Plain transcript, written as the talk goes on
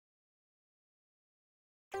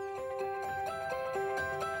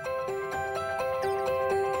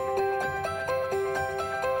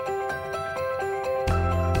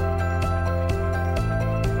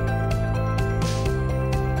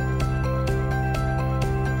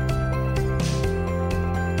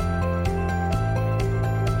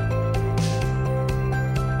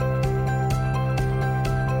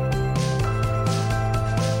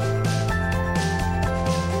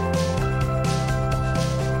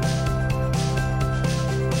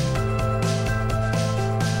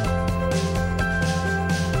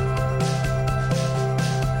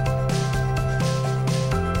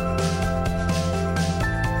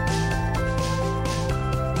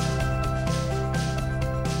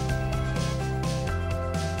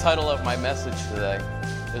title of my message today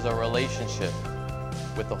is A Relationship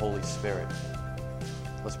with the Holy Spirit.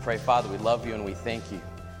 Let's pray. Father, we love you and we thank you.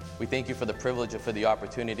 We thank you for the privilege and for the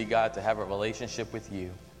opportunity, God, to have a relationship with you.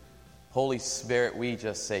 Holy Spirit, we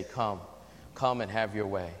just say, come and have your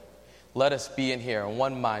way. Let us be in here in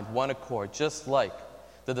one mind, one accord, just like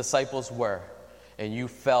the disciples were, and you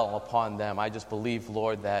fell upon them. I just believe,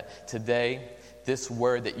 Lord, that today, this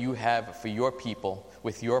word that you have for your people,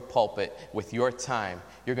 with your pulpit, with your time,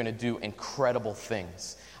 you're going to do incredible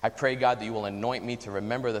things. I pray, God, that you will anoint me to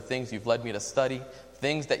remember the things you've led me to study,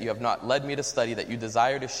 things that you have not led me to study, that you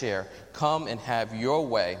desire to share. Come and have your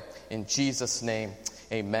way. In Jesus' name,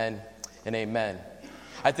 amen and amen.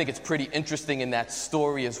 I think it's pretty interesting in that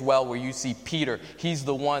story as well, where you see Peter. He's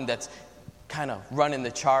the one that's kind of running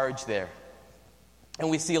the charge there. And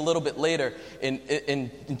we see a little bit later in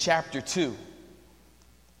chapter 2,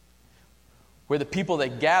 where the people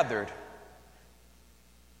that gathered,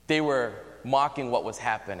 they were mocking what was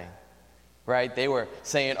happening, right? They were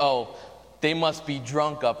saying, oh, they must be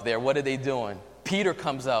drunk up there. What are they doing? Peter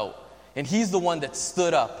comes out, and he's the one that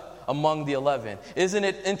stood up among the 11. Isn't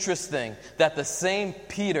it interesting that the same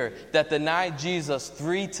Peter that denied Jesus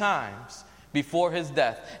 3 times before his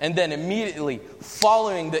death, and then immediately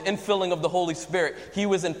following the infilling of the Holy Spirit, he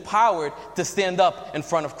was empowered to stand up in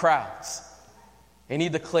front of crowds. And he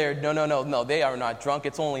declared, no, they are not drunk.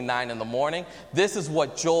 It's only 9 a.m. This is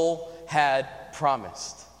what Joel had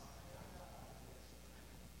promised.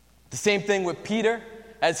 The same thing with Peter,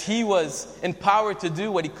 as he was empowered to do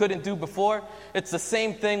what he couldn't do before. It's the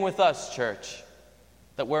same thing with us, church,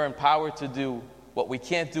 that we're empowered to do what we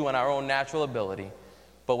can't do in our own natural ability,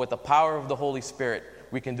 but with the power of the Holy Spirit,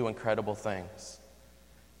 we can do incredible things.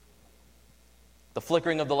 The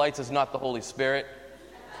flickering of the lights is not the Holy Spirit.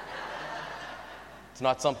 It's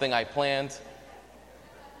not something I planned.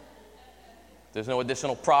 There's no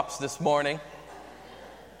additional props this morning.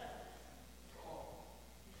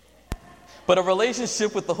 But a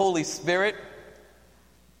relationship with the Holy Spirit,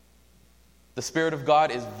 the Spirit of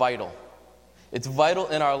God, is vital. It's vital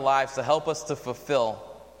in our lives to help us to fulfill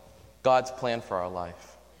God's plan for our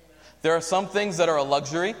life. There are some things that are a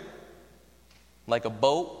luxury, like a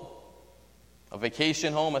boat, a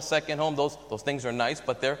vacation home, a second home. Those things are nice,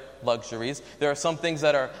 but they're luxuries. There are some things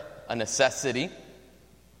that are a necessity.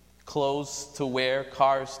 Clothes to wear,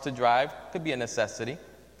 cars to drive, could be a necessity,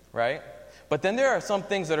 right? But then there are some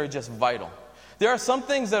things that are just vital. There are some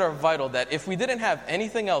things that are vital that if we didn't have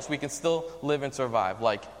anything else, we can still live and survive,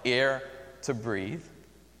 like air to breathe,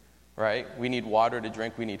 right? We need water to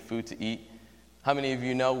drink, we need food to eat. How many of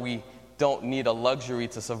you know we don't need a luxury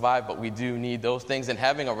to survive, but we do need those things, and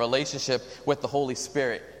having a relationship with the Holy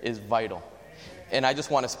Spirit is vital. And I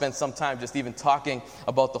just want to spend some time just even talking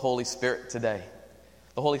about the Holy Spirit today.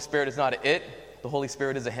 The Holy Spirit is not an it, the Holy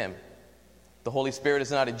Spirit is a him. The Holy Spirit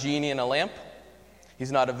is not a genie in a lamp.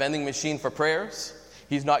 He's not a vending machine for prayers.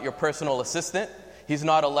 He's not your personal assistant. He's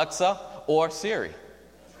not Alexa or Siri.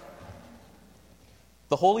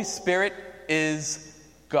 The Holy Spirit is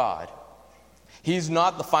God. He's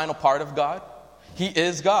not the final part of God. He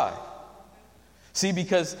is God. See,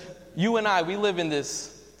 because you and I, we live in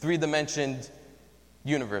this 3-dimensioned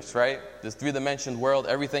universe, right? This 3-dimensioned world.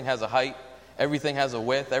 Everything has a height. Everything has a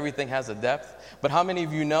width. Everything has a depth. But how many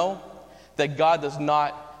of you know that God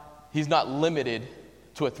He's not limited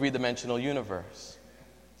to a 3-dimensional universe?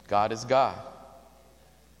 God is God.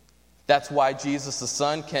 That's why Jesus the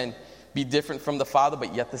Son can be different from the Father,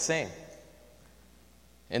 but yet the same.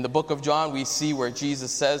 In the book of John, we see where Jesus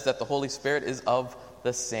says that the Holy Spirit is of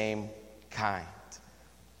the same kind.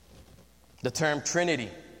 The term Trinity,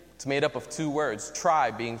 it's made up of 2 words, tri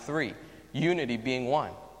being 3, unity being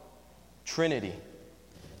 1. Trinity.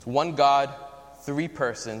 It's one God, 3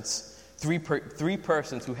 persons, three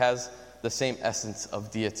persons who has the same essence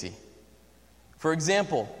of deity. For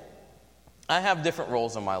example, I have different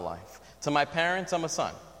roles in my life. To my parents, I'm a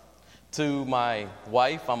son. To my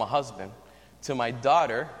wife, I'm a husband. To my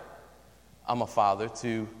daughter, I'm a father.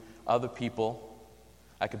 To other people,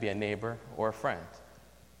 I could be a neighbor or a friend.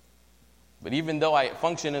 But even though I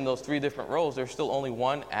function in those 3 different roles, there's still only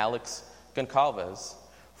one Alex Goncalves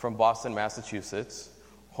from Boston, Massachusetts,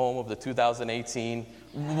 home of the 2018.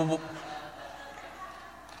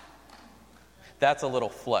 That's a little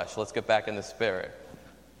flesh. Let's get back in the spirit.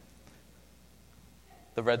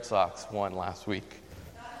 The Red Sox won last week.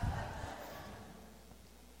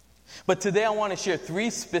 But today I want to share 3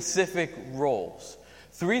 specific roles.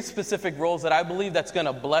 3 specific roles that I believe that's going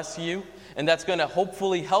to bless you and that's going to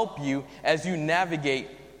hopefully help you as you navigate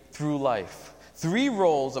through life. 3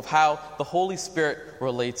 roles of how the Holy Spirit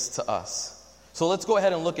relates to us. So let's go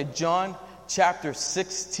ahead and look at John chapter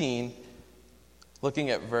 16, looking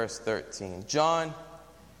at verse 13. John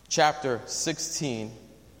chapter 16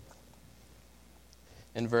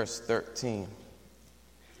 and verse 13.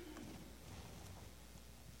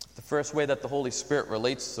 The first way that the Holy Spirit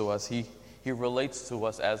relates to us, He relates to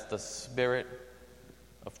us as the Spirit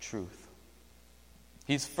of truth.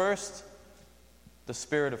 He's first the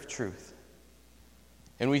Spirit of truth.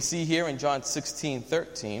 And we see here in John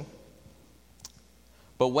 16:13,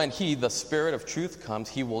 but when He, the Spirit of truth, comes,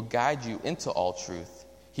 He will guide you into all truth.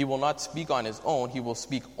 He will not speak on His own. He will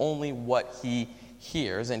speak only what He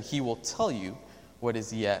hears, and He will tell you what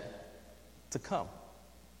is yet to come.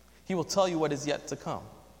 He will tell you what is yet to come.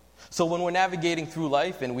 So when we're navigating through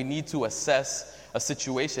life and we need to assess a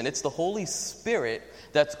situation, it's the Holy Spirit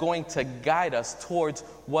that's going to guide us towards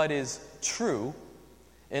what is true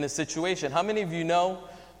in a situation. How many of you know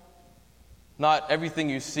not everything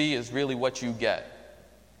you see is really what you get?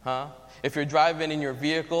 Huh? If you're driving in your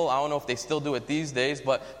vehicle, I don't know if they still do it these days,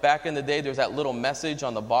 but back in the day, there's that little message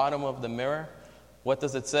on the bottom of the mirror. What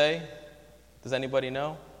does it say? Does anybody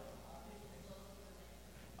know?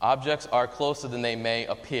 Objects are closer than they may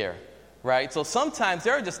appear, right? So sometimes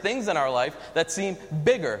there are just things in our life that seem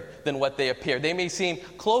bigger than what they appear. They may seem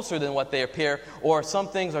closer than what they appear, or some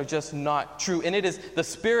things are just not true. And it is the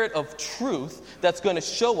Spirit of truth that's going to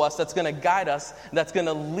show us, that's going to guide us, that's going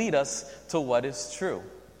to lead us to what is true.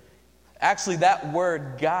 Actually, that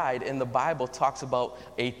word guide in the Bible talks about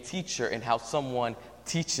a teacher and how someone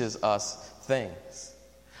teaches us things.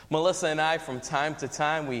 Melissa and I, from time to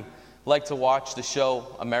time, we like to watch the show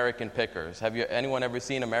American Pickers. Have anyone ever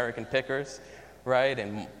seen American Pickers? Right,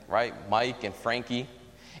 Mike and Frankie.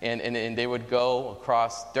 And they would go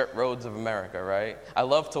across dirt roads of America, right? I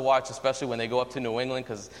love to watch, especially when they go up to New England,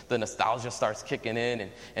 because the nostalgia starts kicking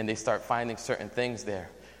in and they start finding certain things there.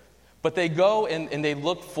 But they go and they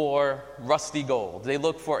look for rusty gold. They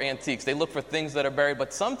look for antiques. They look for things that are buried.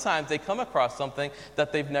 But sometimes they come across something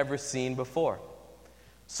that they've never seen before.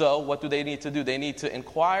 So what do they need to do? They need to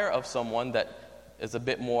inquire of someone that is a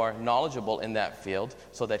bit more knowledgeable in that field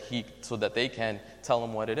so that they can tell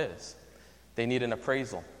them what it is. They need an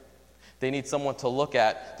appraisal. They need someone to look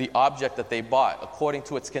at the object that they bought according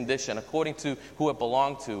to its condition, according to who it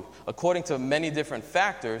belonged to, according to many different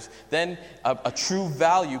factors. Then a true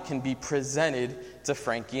value can be presented to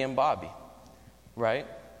Frankie and Bobby, right?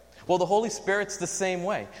 Well, the Holy Spirit's the same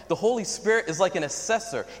way. The Holy Spirit is like an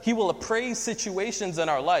assessor. He will appraise situations in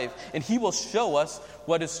our life, and He will show us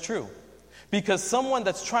what is true. Because someone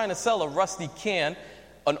that's trying to sell a rusty can,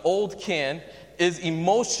 an old can, is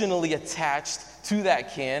emotionally attached to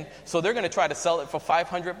that can, so they're going to try to sell it for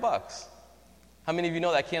 $500. How many of you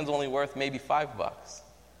know that can's only worth maybe $5?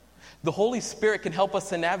 The Holy Spirit can help us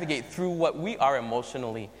to navigate through what we are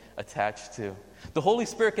emotionally attached to. The Holy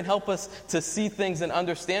Spirit can help us to see things and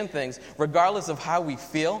understand things regardless of how we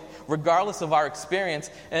feel, regardless of our experience,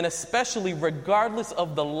 and especially regardless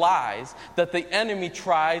of the lies that the enemy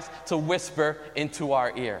tries to whisper into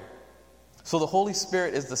our ear. So the Holy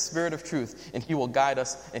Spirit is the Spirit of truth, and He will guide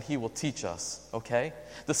us and He will teach us, okay?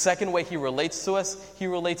 The second way He relates to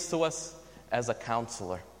us as a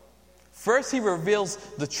counselor. First, He reveals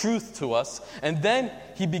the truth to us, and then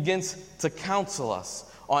He begins to counsel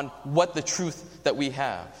us on what the truth that we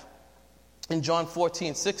have. In John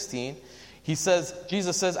 14:16,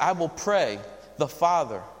 Jesus says, I will pray to the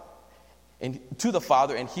Father,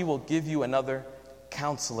 and He will give you another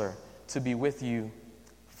counselor to be with you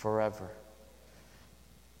forever.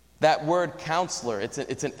 That word counselor, it's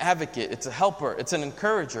an advocate, it's a helper, it's an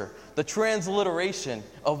encourager. The transliteration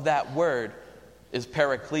of that word is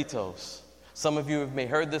parakletos. Some of you may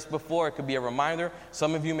have heard this before. It could be a reminder.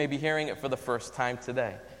 Some of you may be hearing it for the first time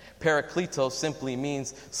today. Parakletos simply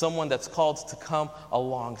means someone that's called to come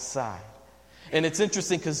alongside. And it's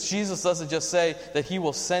interesting because Jesus doesn't just say that He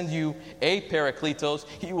will send you a parakletos.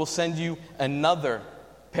 He will send you another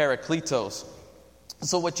parakletos.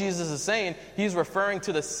 So what Jesus is saying, He's referring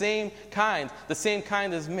to the same kind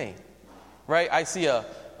as me, right? I see a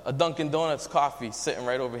Dunkin' Donuts coffee sitting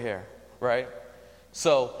right over here, right?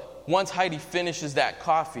 So once Heidi finishes that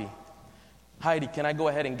coffee, Heidi, can I go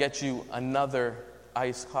ahead and get you another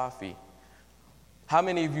iced coffee? How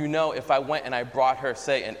many of you know if I went and I brought her,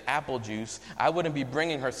 say, an apple juice, I wouldn't be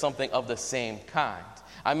bringing her something of the same kind.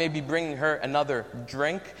 I may be bringing her another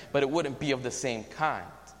drink, but it wouldn't be of the same kind.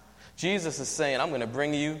 Jesus is saying, I'm going to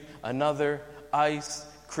bring you another ice,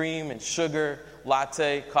 cream, and sugar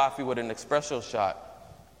latte coffee with an espresso shot.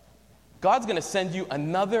 God's going to send you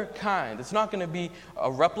another kind. It's not going to be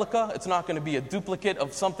a replica. It's not going to be a duplicate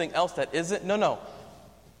of something else that isn't. No.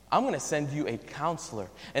 I'm going to send you a counselor.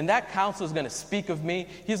 And that counselor is going to speak of me.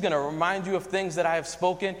 He's going to remind you of things that I have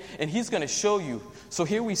spoken, and he's going to show you. So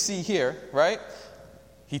here we see here, right?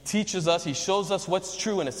 He teaches us, he shows us what's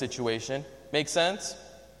true in a situation. Make sense?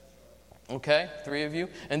 Okay, 3 of you.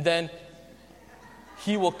 And then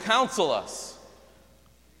he will counsel us.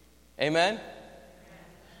 Amen?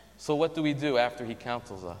 So what do we do after he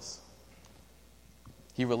counsels us?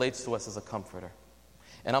 He relates to us as a comforter.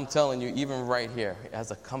 And I'm telling you, even right here,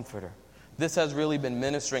 as a comforter, this has really been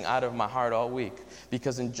ministering out of my heart all week.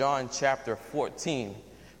 Because in John chapter 14,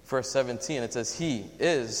 verse 17, it says, He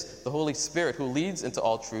is the Holy Spirit who leads into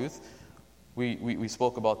all truth. We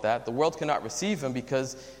spoke about that. The world cannot receive him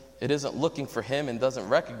because it isn't looking for him and doesn't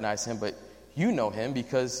recognize him, but you know him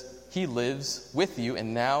because he lives with you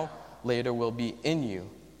and now later will be in you.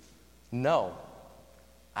 No,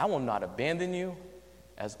 I will not abandon you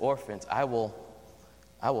as orphans. I will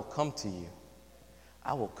come to you.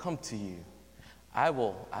 I will come to you. I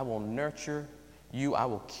will nurture you. I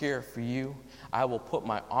will care for you. I will put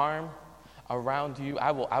my arm around you.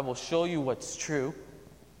 I will show you what's true.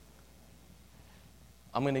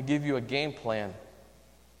 I'm going to give you a game plan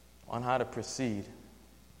on how to proceed.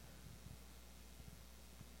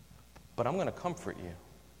 But I'm going to comfort you.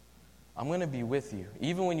 I'm going to be with you.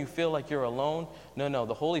 Even when you feel like you're alone, no,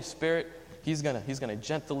 the Holy Spirit, He's going to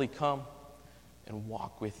gently come and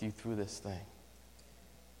walk with you through this thing.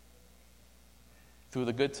 Through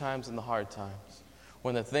the good times and the hard times.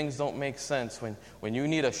 When the things don't make sense, when you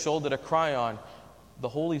need a shoulder to cry on, the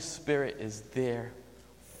Holy Spirit is there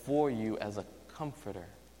for you as a comforter.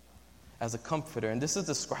 As a comforter. And this is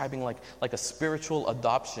describing like a spiritual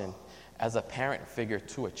adoption as a parent figure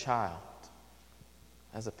to a child.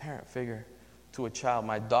 As a parent figure to a child.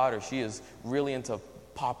 My daughter, she is really into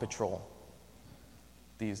Paw Patrol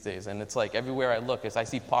these days. And it's like everywhere I look, I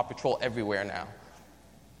see Paw Patrol everywhere now.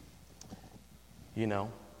 You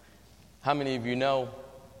know, how many of you know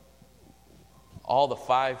all the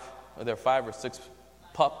 5 or 6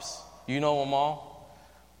 pups? You know them all?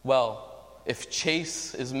 Well, if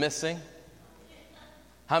Chase is missing,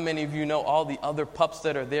 how many of you know all the other pups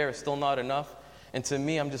that are there is still not enough? And to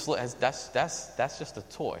me, I'm just that's just a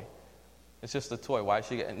toy. It's just a toy. Why is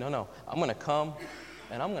she getting? No. I'm going to come,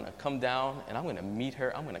 and I'm going to come down, and I'm going to meet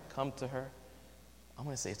her. I'm going to come to her. I'm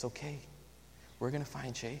going to say, it's okay. We're going to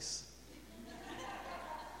find Chase.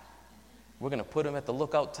 We're going to put him at the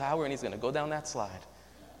lookout tower, and he's going to go down that slide.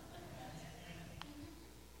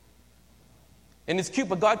 And it's cute,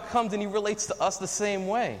 but God comes and He relates to us the same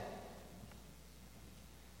way.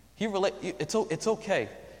 It's okay.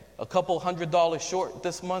 A couple $100 short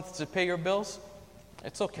this month to pay your bills?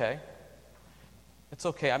 It's okay. It's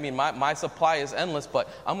okay. I mean, my supply is endless, but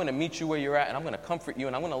I'm going to meet you where you're at, and I'm going to comfort you,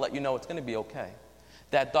 and I'm going to let you know it's going to be okay.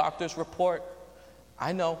 That doctor's report,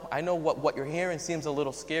 I know what you're hearing seems a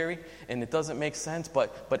little scary, and it doesn't make sense,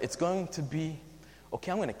 but it's going to be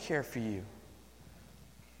okay. I'm going to care for you.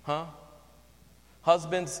 Huh?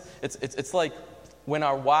 Husbands, it's like when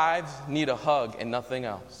our wives need a hug and nothing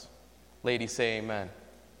else. Ladies, say amen.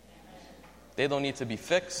 They don't need to be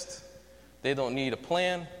fixed. They don't need a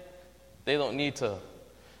plan. They don't need to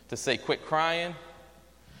say, quit crying.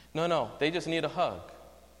 No, they just need a hug.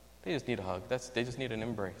 They just need a hug. They just need an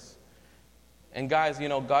embrace. And guys,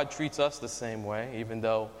 God treats us the same way, even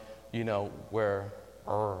though, we're,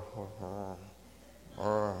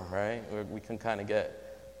 right? We can kind of get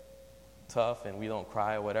tough and we don't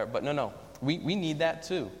cry or whatever. But no, we need that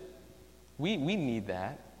too. We need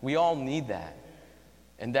that. We all need that.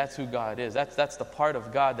 And that's who God is. That's the part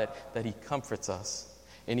of God that He comforts us.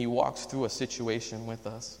 And He walks through a situation with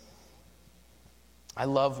us. I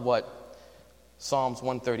love what Psalms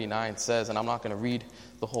 139 says, and I'm not going to read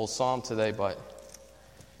the whole psalm today, but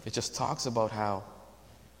it just talks about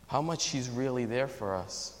how much He's really there for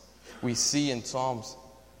us. We see in Psalms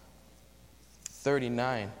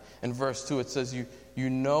 39, in verse 2, it says, you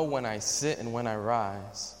know when I sit and when I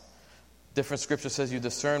rise. Different scripture says, you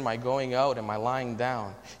discern my going out and my lying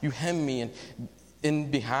down. You hem me in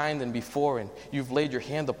behind and before, and you've laid your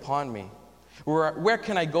hand upon me. Where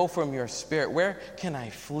can I go from your spirit? Where can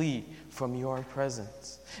I flee from your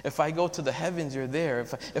presence? If I go to the heavens, you're there.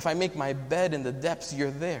 If I make my bed in the depths,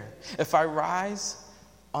 you're there. If I rise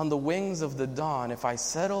on the wings of the dawn, if I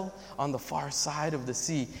settle on the far side of the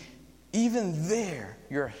sea, even there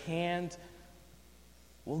your hand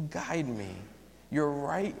will guide me. Your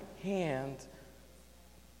right hand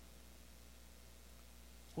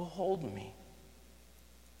will hold me.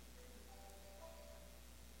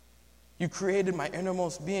 You created my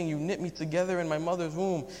innermost being. You knit me together in my mother's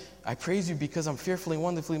womb. I praise you because I'm fearfully and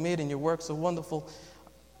wonderfully made, and your works are wonderful.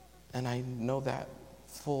 And I know that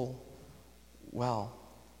full well,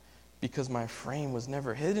 because my frame was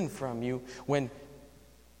never hidden from you when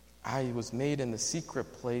I was made in the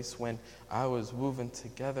secret place, when I was woven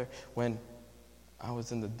together, when I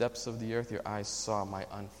was in the depths of the earth, your eyes saw my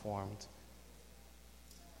unformed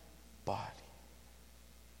body.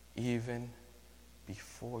 Even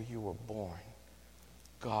before you were born,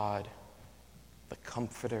 God, the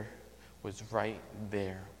Comforter, was right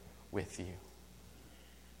there with you.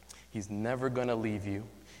 He's never going to leave you.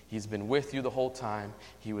 He's been with you the whole time.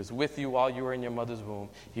 He was with you while you were in your mother's womb.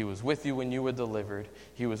 He was with you when you were delivered.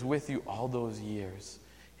 He was with you all those years.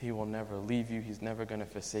 He will never leave you. He's never going to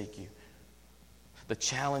forsake you. The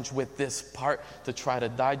challenge with this part to try to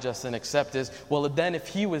digest and accept is, well, then if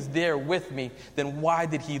he was there with me, then why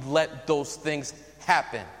did he let those things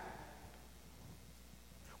happen?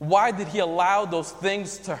 Why did he allow those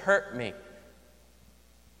things to hurt me?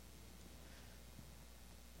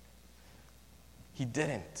 He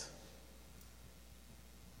didn't.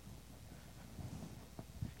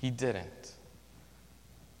 He didn't.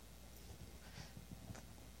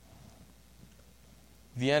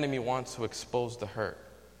 The enemy wants to expose the hurt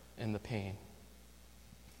and the pain.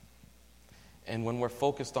 And when we're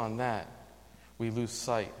focused on that, we lose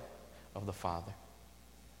sight of the Father.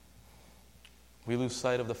 We lose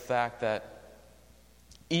sight of the fact that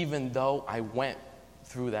even though I went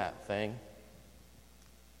through that thing,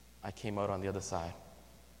 I came out on the other side.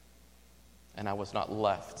 And I was not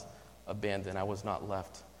left abandoned. I was not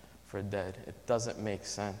left for dead. It doesn't make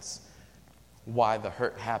sense why the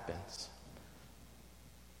hurt happens.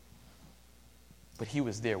 But he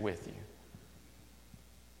was there with you.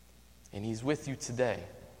 And he's with you today.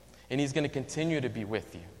 And he's going to continue to be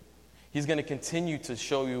with you. He's going to continue to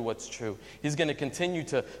show you what's true. He's going to continue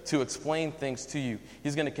to explain things to you.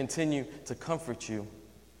 He's going to continue to comfort you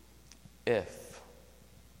if.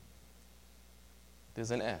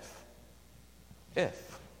 There's an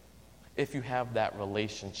if. If you have that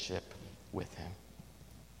relationship with him.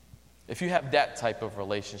 If you have that type of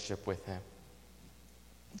relationship with him.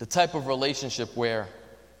 The type of relationship where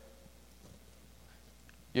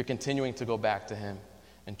you're continuing to go back to him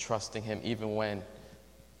and trusting him even when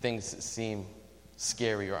things seem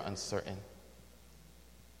scary or uncertain.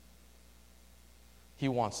 He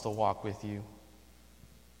wants to walk with you.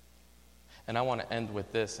 And I want to end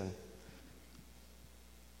with this, and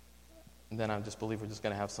then I just believe we're just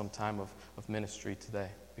going to have some time of ministry today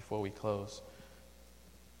before we close.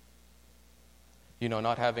 You know,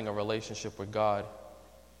 not having a relationship with God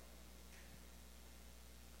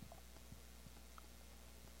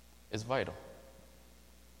is vital.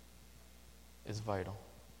 Is vital.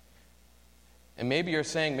 And maybe you're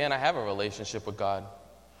saying, man, I have a relationship with God.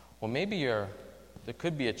 Well, maybe there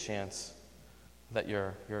could be a chance that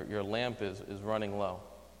your lamp is running low.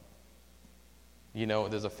 You know,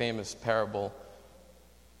 there's a famous parable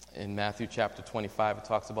in Matthew chapter 25. It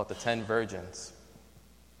talks about the 10 virgins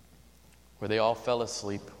where they all fell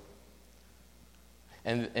asleep.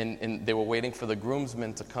 And they were waiting for the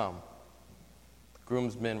groomsmen to come. The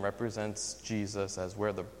groomsman represents Jesus as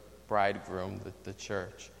we're the bridegroom, the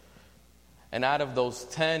church. And out of those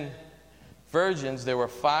 10 virgins, there were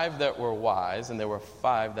 5 that were wise and there were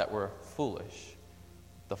 5 that were foolish.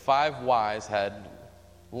 The 5 wise had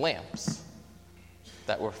lamps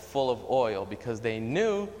that were full of oil because they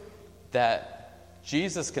knew that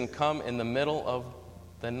Jesus can come in the middle of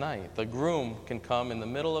the night. The groom can come in the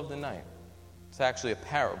middle of the night. It's actually a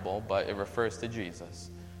parable, but it refers to Jesus.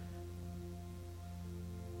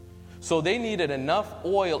 So they needed enough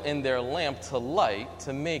oil in their lamp to light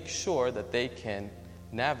to make sure that they can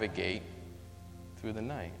navigate through the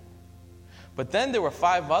night. But then there were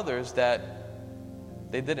 5 others that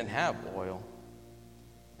they didn't have oil,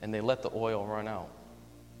 and they let the oil run out.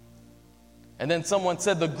 And then someone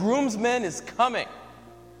said, the groomsman is coming.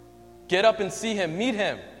 Get up and see him, meet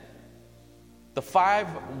him. The 5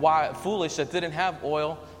 foolish that didn't have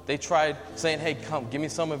oil, they tried saying, hey, come, give me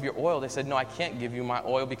some of your oil. They said, no, I can't give you my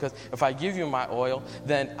oil because if I give you my oil,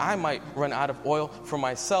 then I might run out of oil for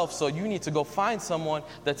myself. So you need to go find someone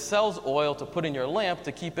that sells oil to put in your lamp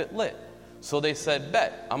to keep it lit. So they said,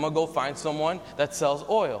 bet, I'm going to go find someone that sells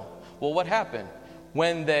oil. Well, what happened?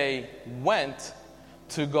 When they went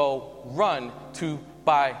to go run to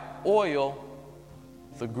buy oil,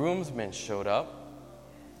 the groomsman showed up.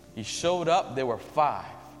 He showed up, there were 5.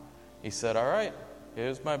 He said, all right,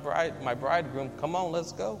 here's my bridegroom. Come on,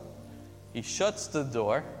 let's go. He shuts the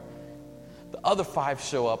door. The other 5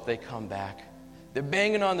 show up, they come back. They're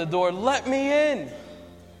banging on the door, let me in.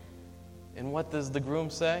 And what does the groom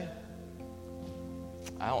say?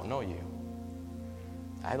 I don't know you.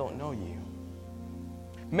 I don't know you.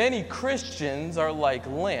 Many Christians are like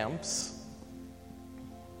lamps,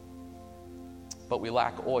 but we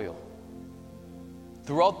lack oil.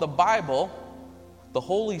 Throughout the Bible, the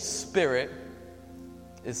Holy Spirit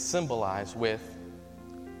is symbolized with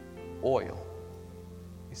oil.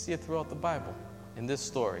 You see it throughout the Bible. In this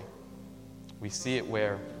story, we see it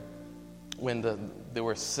where when they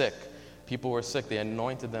were sick, people were sick, they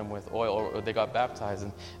anointed them with oil, or they got baptized,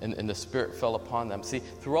 and the Spirit fell upon them. See,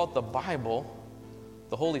 throughout the Bible,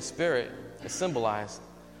 the Holy Spirit is symbolized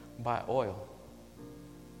by oil.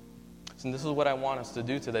 And this is what I want us to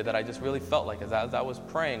do today, that I just really felt like as I was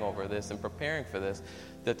praying over this and preparing for this,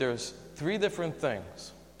 that there's 3 different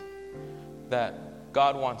things that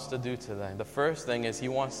God wants to do today. The first thing is He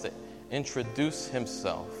wants to introduce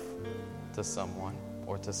Himself to someone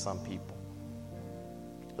or to some people.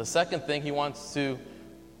 The second thing, He wants to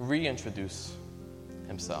reintroduce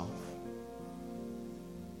Himself.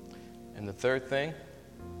 And the third thing,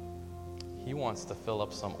 He wants to fill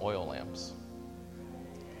up some oil lamps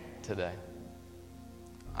today.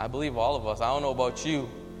 I believe all of us, I don't know about you,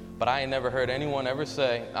 but I ain't never heard anyone ever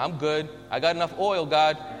say, I'm good, I got enough oil,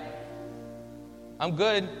 God, I'm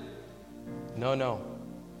good. No.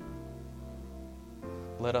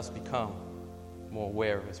 Let us become more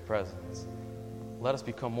aware of His presence. Let us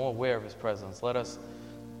become more aware of His presence. Let us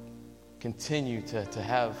continue to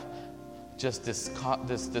have just this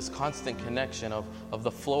constant connection of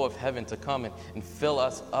the flow of heaven to come and fill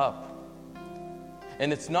us up.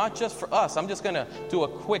 And it's not just for us. I'm just going to do a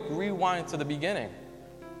quick rewind to the beginning.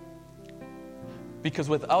 Because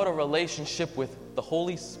without a relationship with the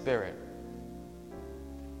Holy Spirit,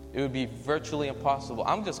 it would be virtually impossible.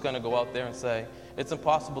 I'm just going to go out there and say, it's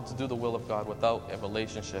impossible to do the will of God without a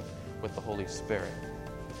relationship with the Holy Spirit.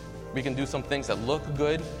 We can do some things that look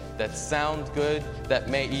good, that sound good, that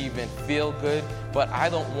may even feel good, but I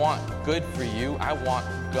don't want good for you. I want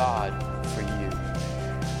God for you.